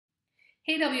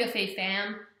Hey WFA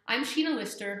fam, I'm Sheena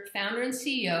Lister, founder and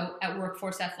CEO at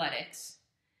Workforce Athletics.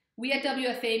 We at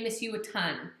WFA miss you a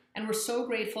ton, and we're so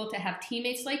grateful to have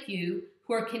teammates like you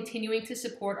who are continuing to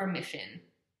support our mission.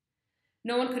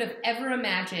 No one could have ever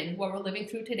imagined what we're living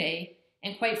through today,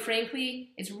 and quite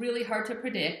frankly, it's really hard to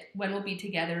predict when we'll be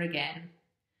together again.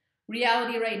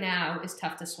 Reality right now is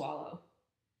tough to swallow.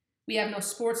 We have no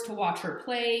sports to watch or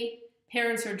play,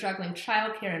 parents are juggling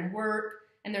childcare and work,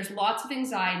 and there's lots of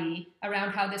anxiety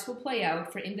around how this will play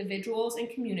out for individuals and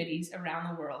communities around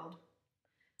the world.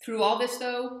 Through all this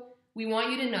though, we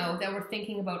want you to know that we're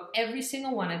thinking about every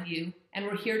single one of you, and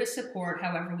we're here to support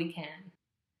however we can.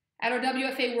 At our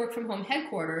WFA Work From Home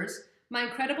headquarters, my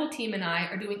incredible team and I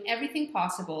are doing everything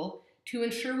possible to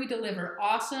ensure we deliver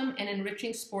awesome and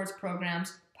enriching sports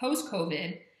programs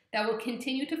post-COVID that will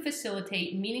continue to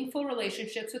facilitate meaningful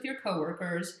relationships with your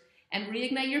coworkers and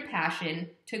reignite your passion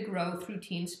to grow through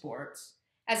team sports.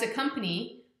 As a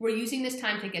company, we're using this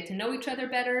time to get to know each other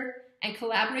better and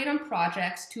collaborate on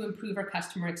projects to improve our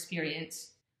customer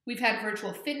experience. We've had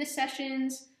virtual fitness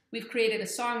sessions, we've created a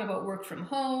song about work from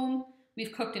home,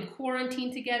 we've cooked in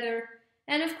quarantine together,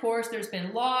 and of course, there's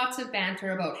been lots of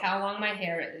banter about how long my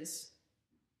hair is.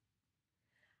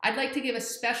 I'd like to give a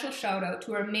special shout out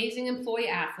to our amazing employee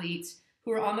athletes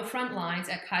who are on the front lines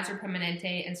at Kaiser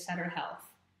Permanente and Sutter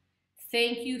Health.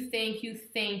 Thank you, thank you,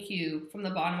 thank you from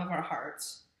the bottom of our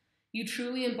hearts. You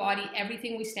truly embody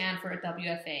everything we stand for at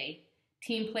WFA.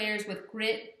 Team players with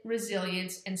grit,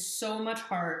 resilience, and so much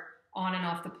heart on and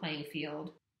off the playing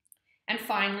field. And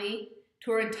finally,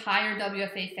 to our entire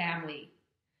WFA family,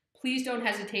 please don't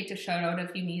hesitate to shout out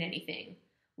if you need anything.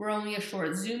 We're only a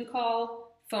short Zoom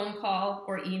call, phone call,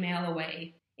 or email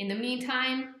away. In the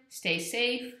meantime, stay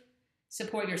safe,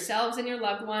 support yourselves and your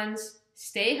loved ones,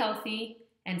 stay healthy,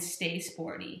 and stay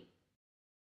sporty.